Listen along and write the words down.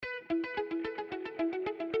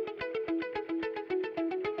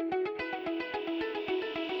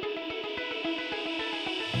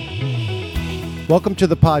Welcome to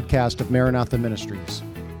the podcast of Maranatha Ministries.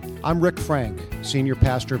 I'm Rick Frank, Senior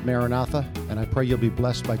Pastor of Maranatha, and I pray you'll be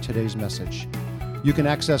blessed by today's message. You can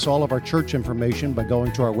access all of our church information by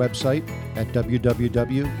going to our website at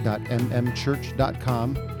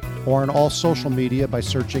www.mmchurch.com or on all social media by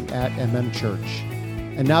searching at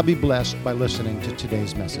mmchurch. And now be blessed by listening to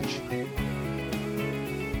today's message.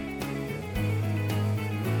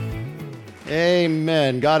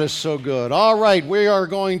 Amen. God is so good. All right, we are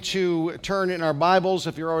going to turn in our Bibles.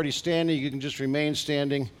 If you're already standing, you can just remain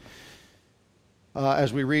standing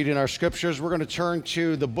as we read in our scriptures. We're going to turn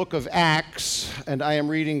to the book of Acts, and I am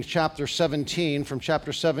reading chapter 17. From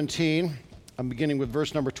chapter 17, I'm beginning with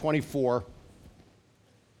verse number 24. The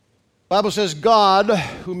Bible says, God,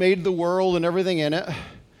 who made the world and everything in it,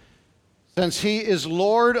 since he is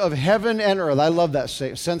Lord of heaven and earth. I love that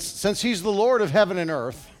statement. Since he's the Lord of heaven and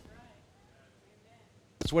earth,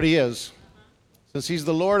 that's what he is. Since he's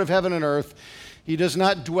the Lord of heaven and earth, he does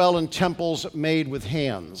not dwell in temples made with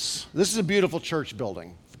hands. This is a beautiful church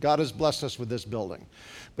building. God has blessed us with this building.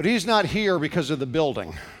 But he's not here because of the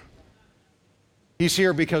building. He's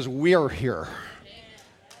here because we're here.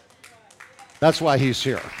 That's why he's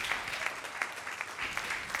here.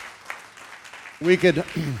 We could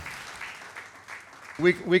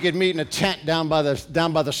meet in a tent down by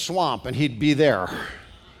the swamp and he'd be there.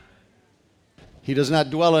 He does not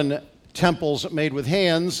dwell in temples made with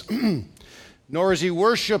hands, nor is he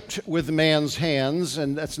worshipped with man's hands.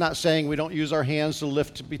 And that's not saying we don't use our hands to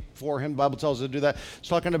lift before him. The Bible tells us to do that. It's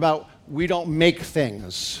talking about we don't make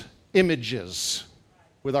things, images,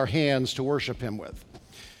 with our hands to worship him with.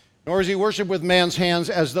 Nor is he worshipped with man's hands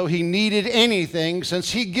as though he needed anything, since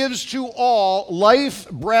he gives to all life,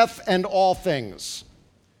 breath, and all things.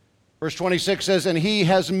 Verse 26 says, and he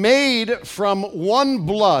has made from one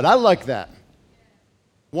blood. I like that.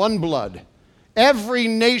 One blood, every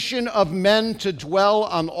nation of men to dwell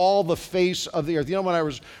on all the face of the earth. You know, when I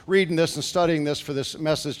was reading this and studying this for this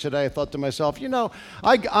message today, I thought to myself,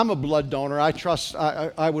 I'm a blood donor.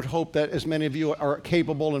 I would hope that as many of you are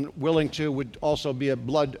capable and willing to would also be a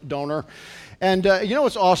blood donor. And you know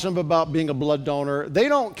what's awesome about being a blood donor? They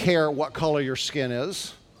don't care what color your skin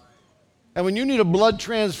is. And when you need a blood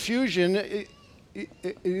transfusion,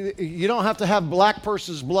 you don't have to have black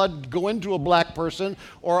person's blood go into a black person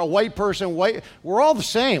or a white person white. We're all the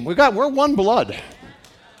same. We're one blood.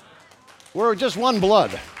 We're just one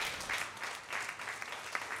blood.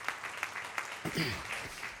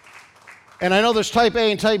 And I know there's type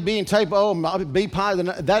A and type B and type O, B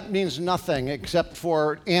positive. That means nothing except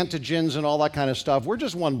for antigens and all that kind of stuff. We're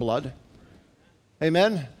just one blood.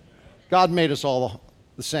 Amen? God made us all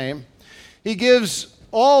the same. He gives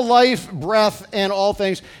all life, breath, and all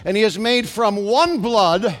things. And he has made from one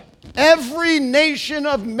blood every nation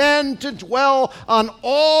of men to dwell on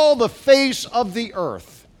all the face of the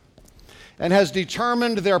earth, and has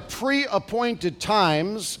determined their pre-appointed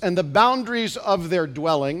times and the boundaries of their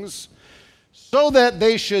dwellings, so that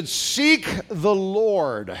they should seek the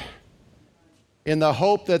Lord in the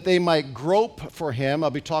hope that they might grope for him. I'll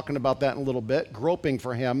be talking about that in a little bit, groping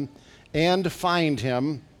for him, and find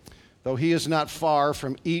him, though he is not far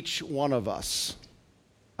from each one of us.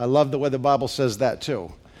 I love the way the Bible says that too.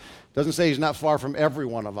 It doesn't say he's not far from every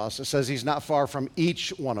one of us. It says he's not far from each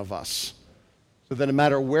one of us. So that no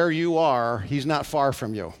matter where you are, he's not far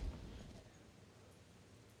from you.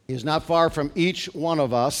 He's not far from each one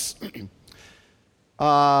of us.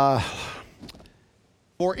 For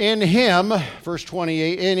in him, verse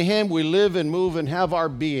 28, in him we live and move and have our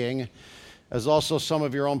being, as also some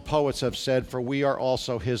of your own poets have said, for we are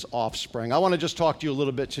also his offspring. I want to just talk to you a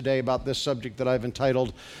little bit today about this subject that I've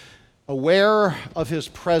entitled, Aware of His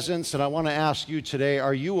Presence. And I want to ask you today,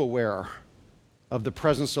 are you aware of the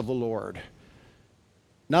presence of the Lord?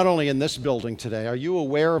 Not only in this building today, are you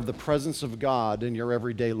aware of the presence of God in your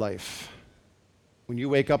everyday life? When you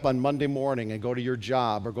wake up on Monday morning and go to your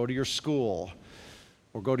job or go to your school,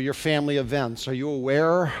 or go to your family events, are you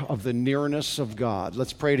aware of the nearness of God?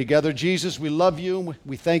 Let's pray together. Jesus, we love you.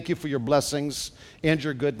 We thank you for your blessings and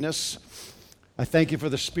your goodness. I thank you for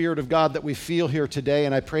the Spirit of God that we feel here today,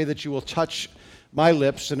 and I pray that you will touch my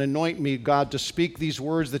lips and anoint me, God, to speak these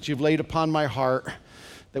words that you've laid upon my heart,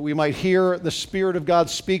 that we might hear the Spirit of God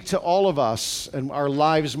speak to all of us, and our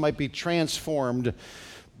lives might be transformed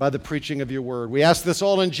by the preaching of your word. We ask this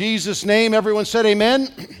all in Jesus' name. Everyone said amen.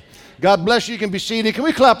 God bless you. You can be seated. Can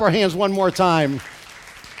we clap our hands one more time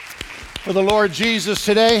for the Lord Jesus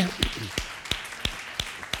today?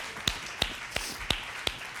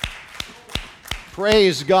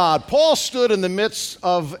 Praise God. Paul stood in the midst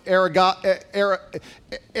of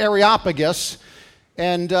Areopagus,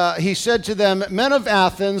 And he said to them, "Men of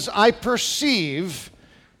Athens, I perceive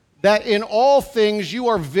that in all things you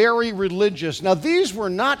are very religious." Now, these were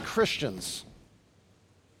not Christians.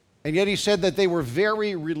 And yet he said that they were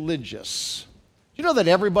very religious. Do you know that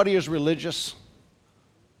everybody is religious?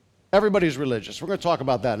 Everybody's religious. We're going to talk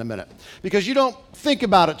about that in a minute. Because you don't think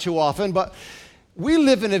about it too often, but we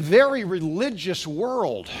live in a very religious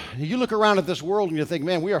world. You look around at this world and you think,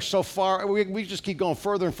 man, we are so far, we just keep going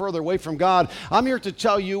further and further away from God. I'm here to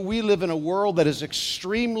tell you we live in a world that is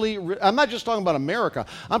extremely, I'm not just talking about America,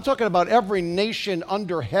 I'm talking about every nation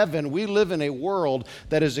under heaven. We live in a world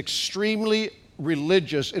that is extremely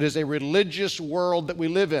religious. It is a religious world that we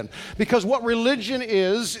live in. Because what religion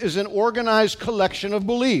is an organized collection of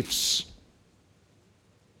beliefs.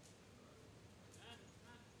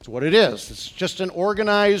 That's what it is. It's just an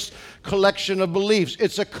organized collection of beliefs.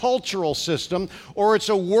 It's a cultural system, or it's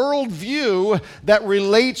a worldview that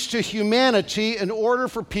relates to humanity in order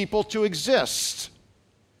for people to exist.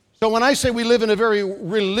 So when I say we live in a very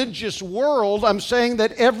religious world, I'm saying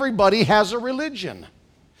that everybody has a religion.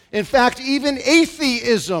 In fact, even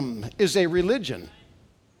atheism is a religion.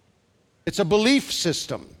 It's a belief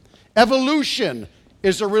system. Evolution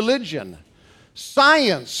is a religion.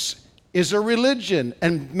 Science is a religion,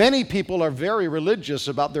 and many people are very religious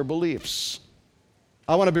about their beliefs.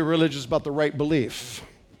 I want to be religious about the right belief.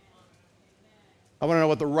 I want to know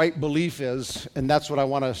what the right belief is, and that's what I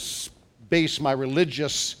want to base my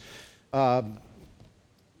religious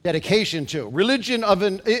dedication to. Religion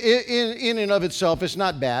in and of itself is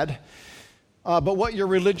not bad, but what you're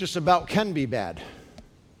religious about can be bad.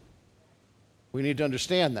 We need to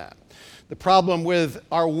understand that. The problem with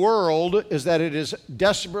our world is that it is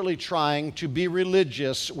desperately trying to be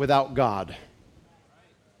religious without God.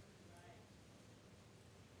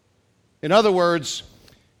 In other words,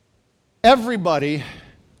 everybody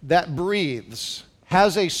that breathes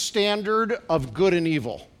has a standard of good and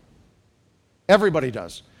evil. Everybody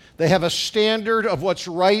does. They have a standard of what's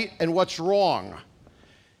right and what's wrong.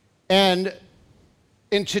 And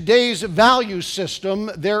in today's value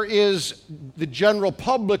system, there is the general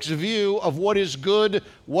public's view of what is good,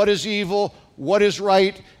 what is evil, what is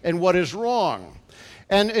right, and what is wrong.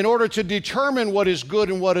 And in order to determine what is good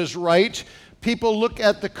and what is right, people look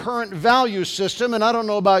at the current value system, and I don't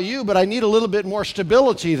know about you, but I need a little bit more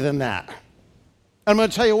stability than that. I'm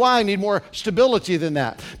going to tell you why I need more stability than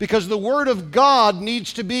that. Because the Word of God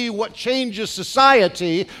needs to be what changes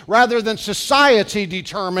society rather than society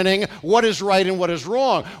determining what is right and what is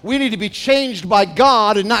wrong. We need to be changed by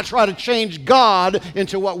God and not try to change God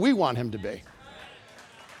into what we want Him to be.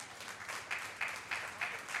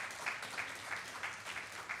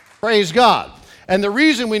 Praise God. And the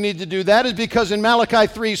reason we need to do that is because in Malachi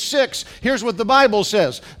 3:6, here's what the Bible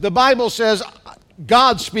says. The Bible says,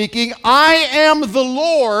 God speaking, "I am the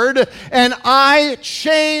Lord, and I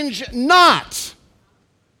change not."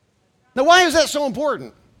 Now, why is that so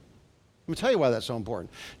important? Let me tell you why that's so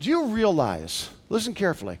important. Do you realize, listen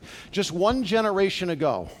carefully, just one generation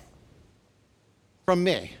ago, from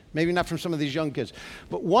me, maybe not from some of these young kids,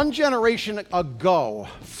 but one generation ago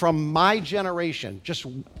from my generation, just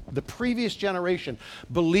the previous generation,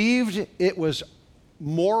 believed it was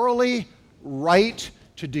morally right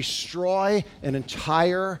to destroy an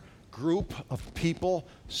entire group of people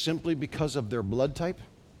simply because of their blood type?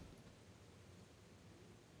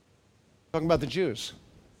 Talking about the Jews.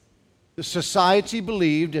 The society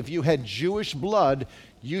believed if you had Jewish blood,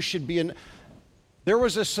 you should be in. There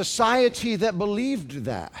was a society that believed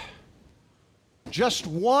that. Just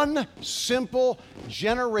one simple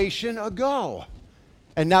generation ago.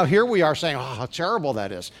 And now here we are saying, oh, how terrible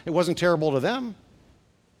that is. It wasn't terrible to them.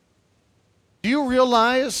 Do you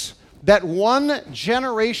realize that one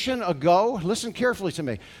generation ago, listen carefully to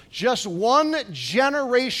me, just one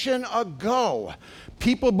generation ago,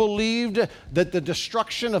 people believed that the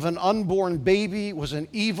destruction of an unborn baby was an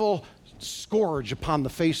evil scourge upon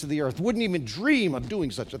the face of the earth. Wouldn't even dream of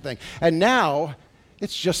doing such a thing. And now,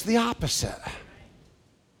 it's just the opposite.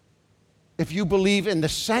 If you believe in the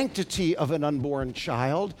sanctity of an unborn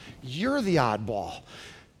child, you're the oddball.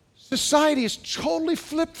 Society is totally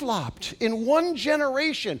flip-flopped in one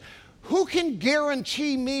generation. Who can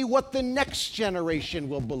guarantee me what the next generation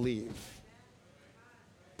will believe?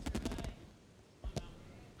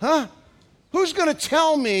 Huh? Who's going to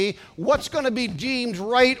tell me what's going to be deemed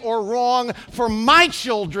right or wrong for my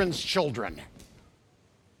children's children?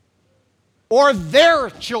 or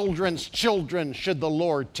their children's children should the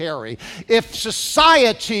Lord tarry. If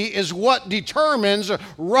society is what determines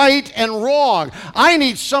right and wrong, I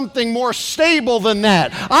need something more stable than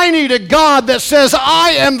that. I need a God that says,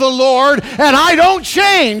 I am the Lord and I don't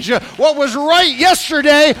change. What was right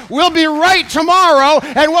yesterday will be right tomorrow,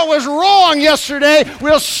 and what was wrong yesterday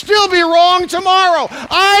will still be wrong tomorrow.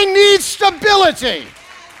 I need stability.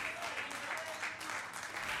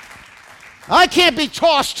 I can't be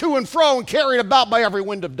tossed to and fro and carried about by every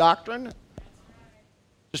wind of doctrine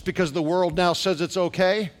just because the world now says it's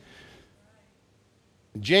okay.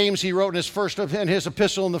 James, he wrote in his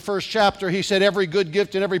epistle in the first chapter, he said, every good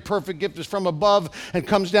gift and every perfect gift is from above and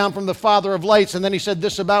comes down from the Father of lights. And then he said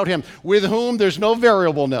this about him, with whom there's no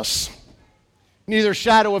variableness, neither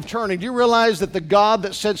shadow of turning. Do you realize that the God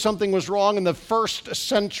that said something was wrong in the 1st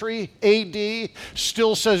century AD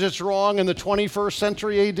still says it's wrong in the 21st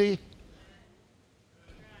century AD?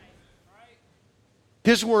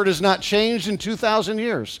 His word has not changed in 2,000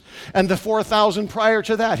 years. And the 4,000 prior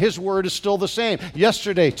to that, his word is still the same.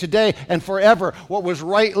 Yesterday, today, and forever. What was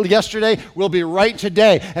right yesterday will be right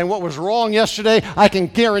today. And what was wrong yesterday, I can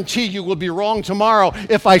guarantee you will be wrong tomorrow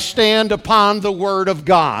if I stand upon the word of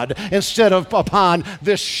God instead of upon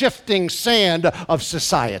this shifting sand of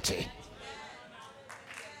society.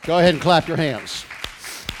 Go ahead and clap your hands.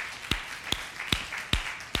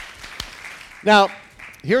 Now,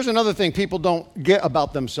 here's another thing people don't get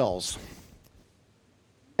about themselves.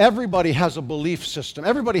 Everybody has a belief system.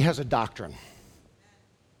 Everybody has a doctrine.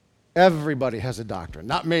 Everybody has a doctrine.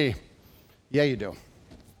 Not me. Yeah, you do.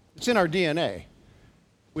 It's in our DNA.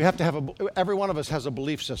 We have to have every one of us has a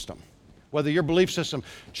belief system. Whether your belief system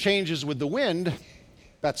changes with the wind,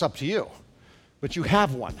 that's up to you. But you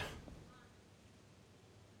have one.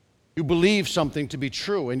 You believe something to be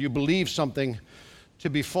true, and you believe something to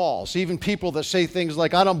be false. Even people that say things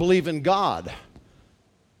like, I don't believe in God.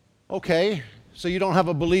 Okay, so you don't have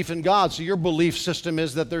a belief in God, so your belief system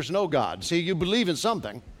is that there's no God. See, you believe in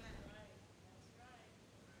something.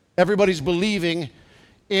 Everybody's believing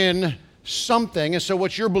in something, and so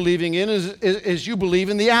what you're believing in is you believe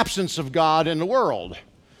in the absence of God in the world,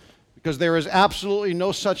 because there is absolutely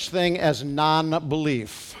no such thing as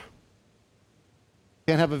non-belief.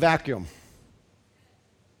 Can't have a vacuum.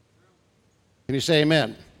 Can you say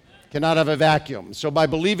amen? Cannot have a vacuum. So by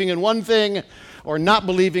believing in one thing or not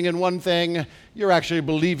believing in one thing, you're actually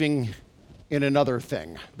believing in another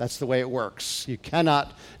thing. That's the way it works. You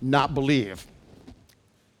cannot not believe.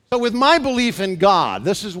 So with my belief in God,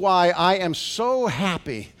 this is why I am so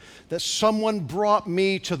happy that someone brought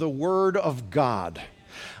me to the Word of God.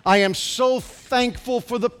 I am so thankful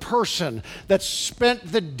for the person that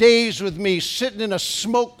spent the days with me sitting in a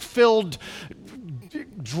smoke-filled,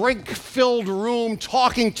 drink-filled room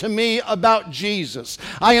talking to me about Jesus.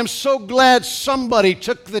 I am so glad somebody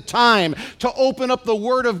took the time to open up the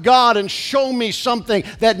Word of God and show me something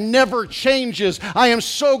that never changes. I am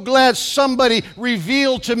so glad somebody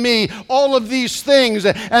revealed to me all of these things.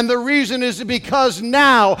 And the reason is because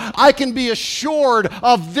now I can be assured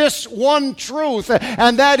of this one truth,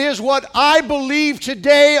 and that is what I believe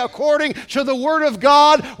today, according to the Word of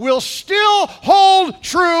God, will still hold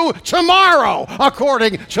true tomorrow,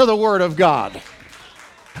 according to the Word of God.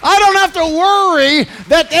 I don't have to worry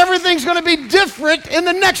that everything's going to be different in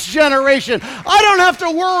the next generation. I don't have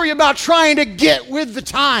to worry about trying to get with the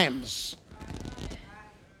times.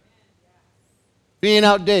 Being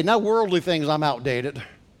outdated. Not worldly things, I'm outdated.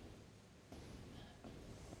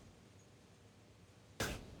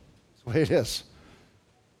 That's the way it is.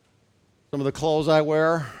 Some of the clothes I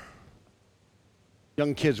wear,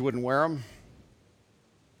 young kids wouldn't wear them.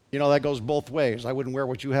 You know, that goes both ways. I wouldn't wear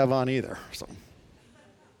what you have on either. So.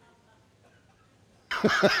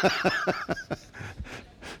 Look at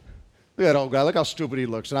that old guy. Look how stupid he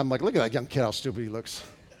looks. And I'm like, look at that young kid, how stupid he looks.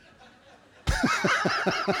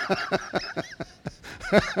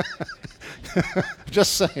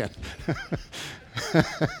 Just saying.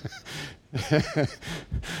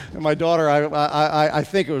 And my daughter, I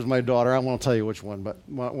think it was my daughter, I won't tell you which one, but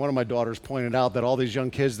one of my daughters pointed out that all these young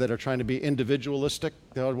kids that are trying to be individualistic,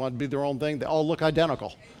 they all want to be their own thing, they all look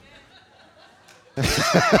identical.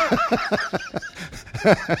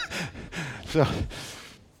 So,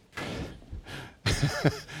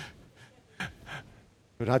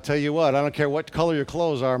 but I tell you what, I don't care what color your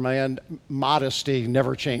clothes are, man, modesty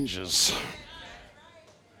never changes.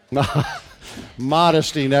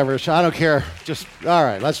 Modesty never, I don't care. Just, all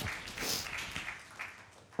right, let's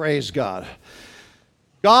praise God.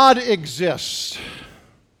 God exists,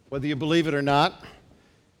 whether you believe it or not.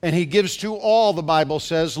 And he gives to all, the Bible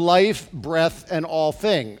says, life, breath, and all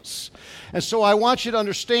things. And so I want you to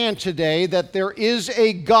understand today that there is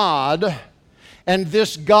a God, and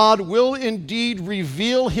this God will indeed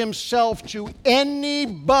reveal himself to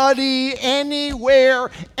anybody, anywhere,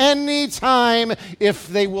 anytime, if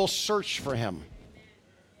they will search for him.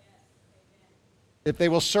 If they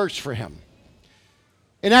will search for him.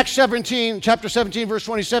 In Acts 17, chapter 17, verse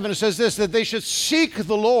 27, it says this, that they should seek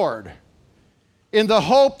the Lord in the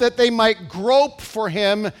hope that they might grope for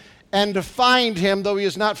him and to find him, though he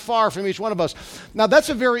is not far from each one of us. Now, that's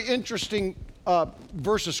a very interesting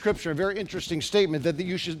verse of Scripture, a very interesting statement, that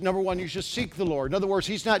you should, number one, you should seek the Lord. In other words,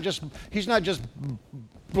 he's not just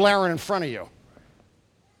blaring in front of you.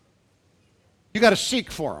 You got to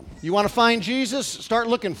seek for him. You want to find Jesus? Start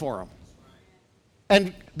looking for him.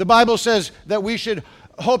 And the Bible says that we should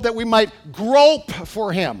hope that we might grope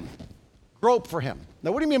for him. Grope for him.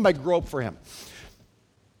 Now, what do you mean by grope for him?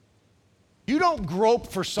 You don't grope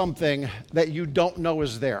for something that you don't know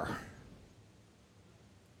is there.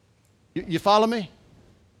 You follow me?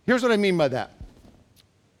 Here's what I mean by that.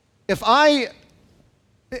 If I'm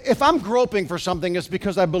groping for something, it's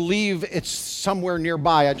because I believe it's somewhere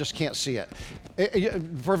nearby. I just can't see it.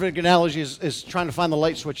 Perfect analogy is trying to find the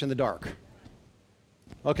light switch in the dark.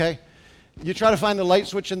 Okay? You try to find the light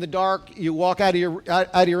switch in the dark. You walk out of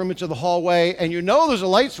your room into the hallway, and you know there's a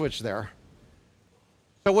light switch there.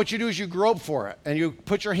 So what you do is you grope for it, and you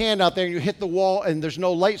put your hand out there, and you hit the wall, and there's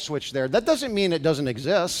no light switch there. That doesn't mean it doesn't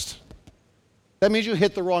exist. That means you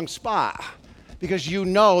hit the wrong spot, because you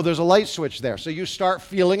know there's a light switch there. So you start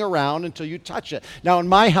feeling around until you touch it. Now, in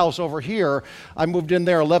my house over here, I moved in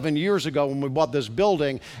there 11 years ago when we bought this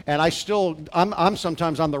building, and I'm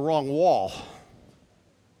sometimes on the wrong wall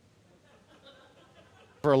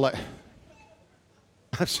for a light.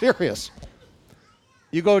 I'm serious.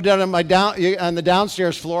 You go down on the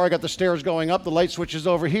downstairs floor. I got the stairs going up. The light switch is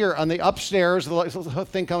over here. On the upstairs, the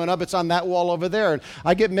thing coming up, it's on that wall over there. And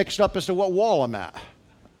I get mixed up as to what wall I'm at.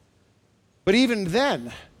 But even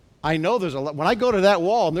then, I know when I go to that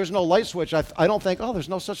wall and there's no light switch, I don't think, oh, there's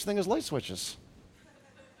no such thing as light switches.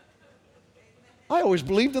 I always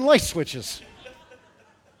believed in light switches.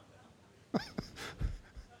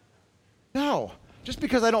 No. Just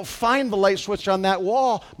because I don't find the light switch on that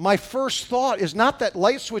wall, my first thought is not that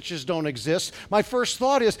light switches don't exist. My first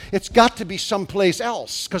thought is it's got to be someplace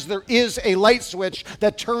else, because there is a light switch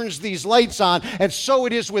that turns these lights on. And so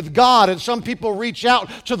it is with God. And some people reach out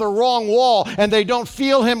to the wrong wall and they don't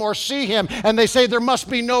feel him or see him, and they say there must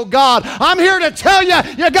be no God. I'm here to tell you,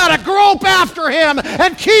 you got to grope after him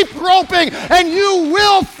and keep groping, and you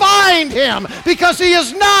will find him, because he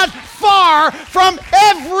is not far from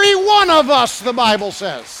every one of us, the Bible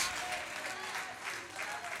says.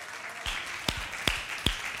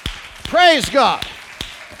 Praise God.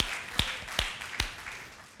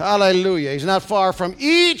 Hallelujah. He's not far from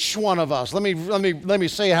each one of us. Let me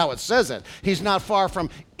say how it says it. He's not far from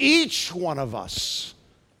each one of us.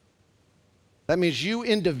 That means you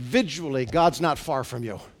individually, God's not far from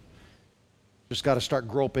you. Just got to start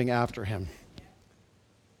groping after him.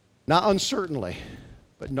 Not uncertainly,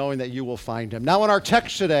 but knowing that you will find him. Now, in our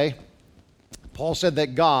text today, Paul said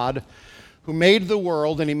that God, who made the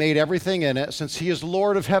world and he made everything in it, since he is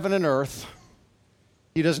Lord of heaven and earth,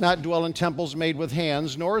 he does not dwell in temples made with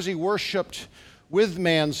hands, nor is he worshipped with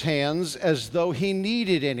man's hands as though he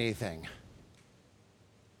needed anything.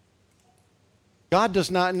 God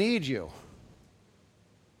does not need you.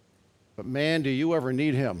 But man, do you ever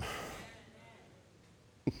need him?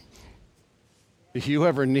 Do you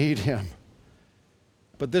ever need him?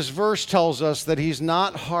 But this verse tells us that he's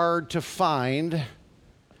not hard to find,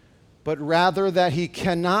 but rather that he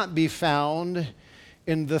cannot be found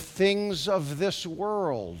in the things of this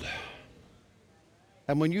world.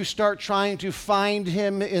 And when you start trying to find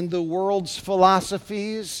him in the world's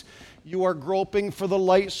philosophies, you are groping for the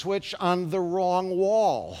light switch on the wrong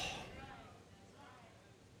wall.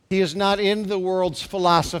 He is not in the world's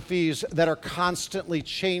philosophies that are constantly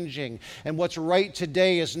changing. And what's right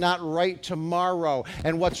today is not right tomorrow.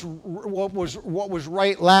 And what was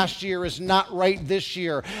right last year is not right this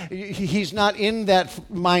year. He's not in that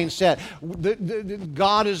mindset.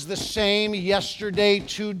 God is the same yesterday,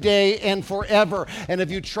 today, and forever. And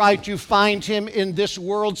if you try to find him in this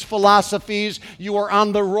world's philosophies, you are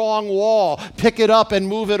on the wrong wall. Pick it up and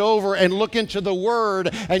move it over and look into the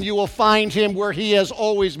Word, and you will find him where he has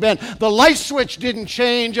always been. The light switch didn't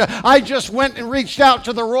change. I just went and reached out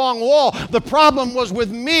to the wrong wall. The problem was with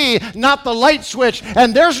me, not the light switch,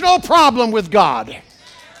 and there's no problem with God.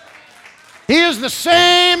 He is the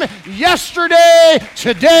same yesterday,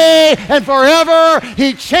 today, and forever.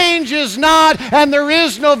 He changes not, and there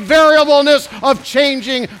is no variableness of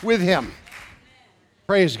changing with him.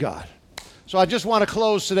 Praise God. So I just want to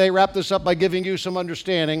close today, wrap this up by giving you some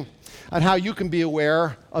understanding on how you can be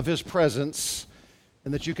aware of his presence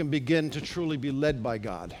and that you can begin to truly be led by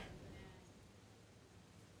God.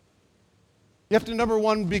 You have to, number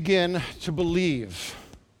one, begin to believe.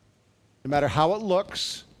 No matter how it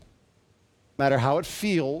looks, no matter how it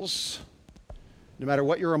feels, no matter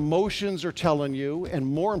what your emotions are telling you, and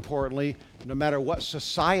more importantly, no matter what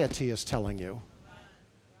society is telling you,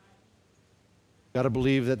 you've got to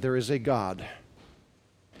believe that there is a God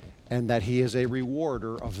and that he is a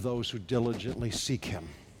rewarder of those who diligently seek him.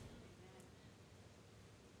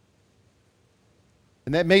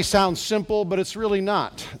 And that may sound simple, but it's really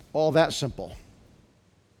not all that simple.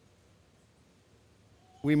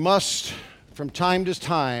 We must, from time to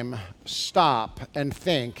time, stop and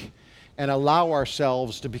think and allow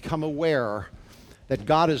ourselves to become aware that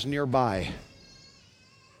God is nearby.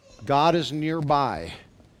 God is nearby.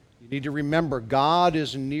 You need to remember, God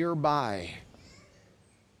is nearby.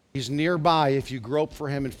 He's nearby if you grope for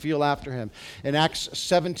him and feel after him. In Acts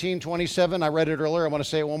 17:27, I read it earlier, I want to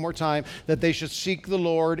say it one more time, that they should seek the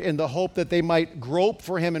Lord in the hope that they might grope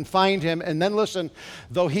for him and find him. And then listen,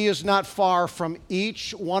 though he is not far from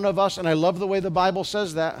each one of us, and I love the way the Bible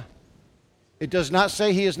says that. It does not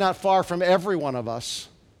say he is not far from every one of us.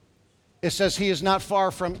 It says he is not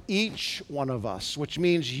far from each one of us, which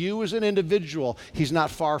means you as an individual, he's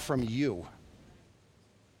not far from you.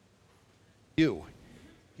 You.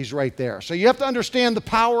 He's right there. So you have to understand the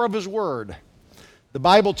power of his word. The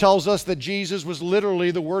Bible tells us that Jesus was literally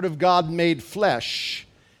the Word of God made flesh.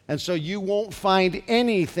 And so you won't find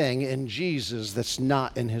anything in Jesus that's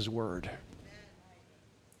not in his word.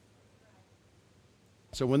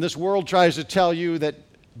 So when this world tries to tell you that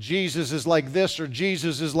Jesus is like this or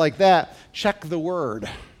Jesus is like that, check the word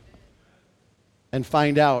and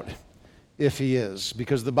find out if he is.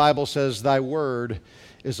 Because the Bible says, thy word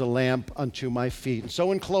is a lamp unto my feet. And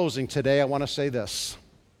so in closing today, I want to say this.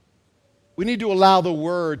 We need to allow the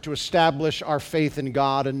word to establish our faith in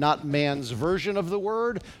God and not man's version of the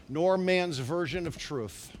word, nor man's version of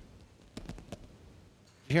truth.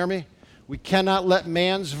 You hear me? We cannot let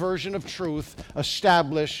man's version of truth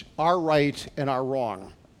establish our right and our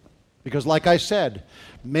wrong. Because like I said,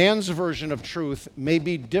 man's version of truth may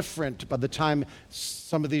be different by the time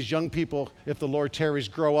some of these young people, if the Lord tarries,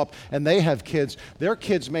 grow up and they have kids. Their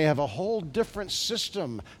kids may have a whole different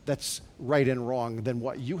system that's right and wrong than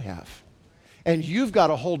what you have. And you've got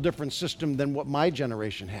a whole different system than what my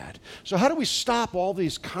generation had. So how do we stop all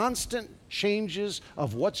these constant changes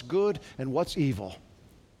of what's good and what's evil?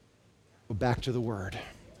 Go back to the Word.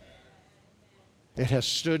 It has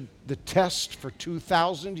stood the test for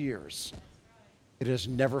 2,000 years. It has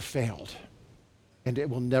never failed, and it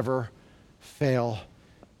will never fail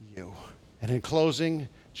you. And in closing,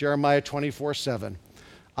 Jeremiah 24:7,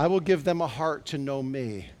 I will give them a heart to know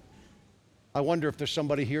me. I wonder if there's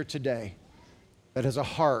somebody here today that has a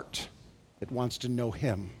heart that wants to know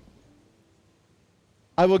him.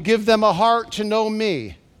 I will give them a heart to know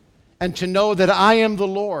me and to know that I am the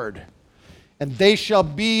Lord, and they shall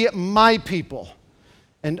be my people,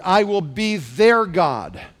 and I will be their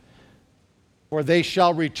God, for they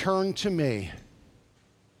shall return to me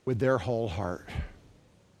with their whole heart.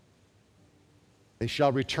 They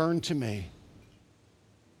shall return to me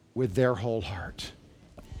with their whole heart.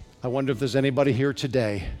 I wonder if there's anybody here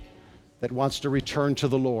today that wants to return to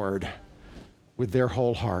the Lord with their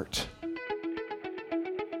whole heart.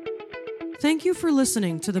 Thank you for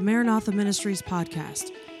listening to the Maranatha Ministries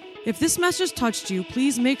podcast. If this message touched you,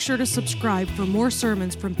 please make sure to subscribe for more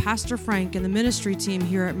sermons from Pastor Frank and the ministry team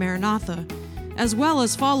here at Maranatha, as well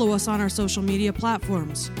as follow us on our social media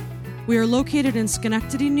platforms. We are located in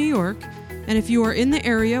Schenectady, New York, and if you are in the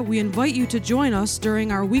area, we invite you to join us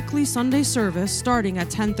during our weekly Sunday service starting at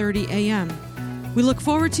 10:30 a.m. We look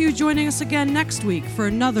forward to you joining us again next week for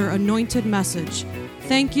another anointed message.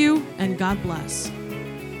 Thank you, and God bless.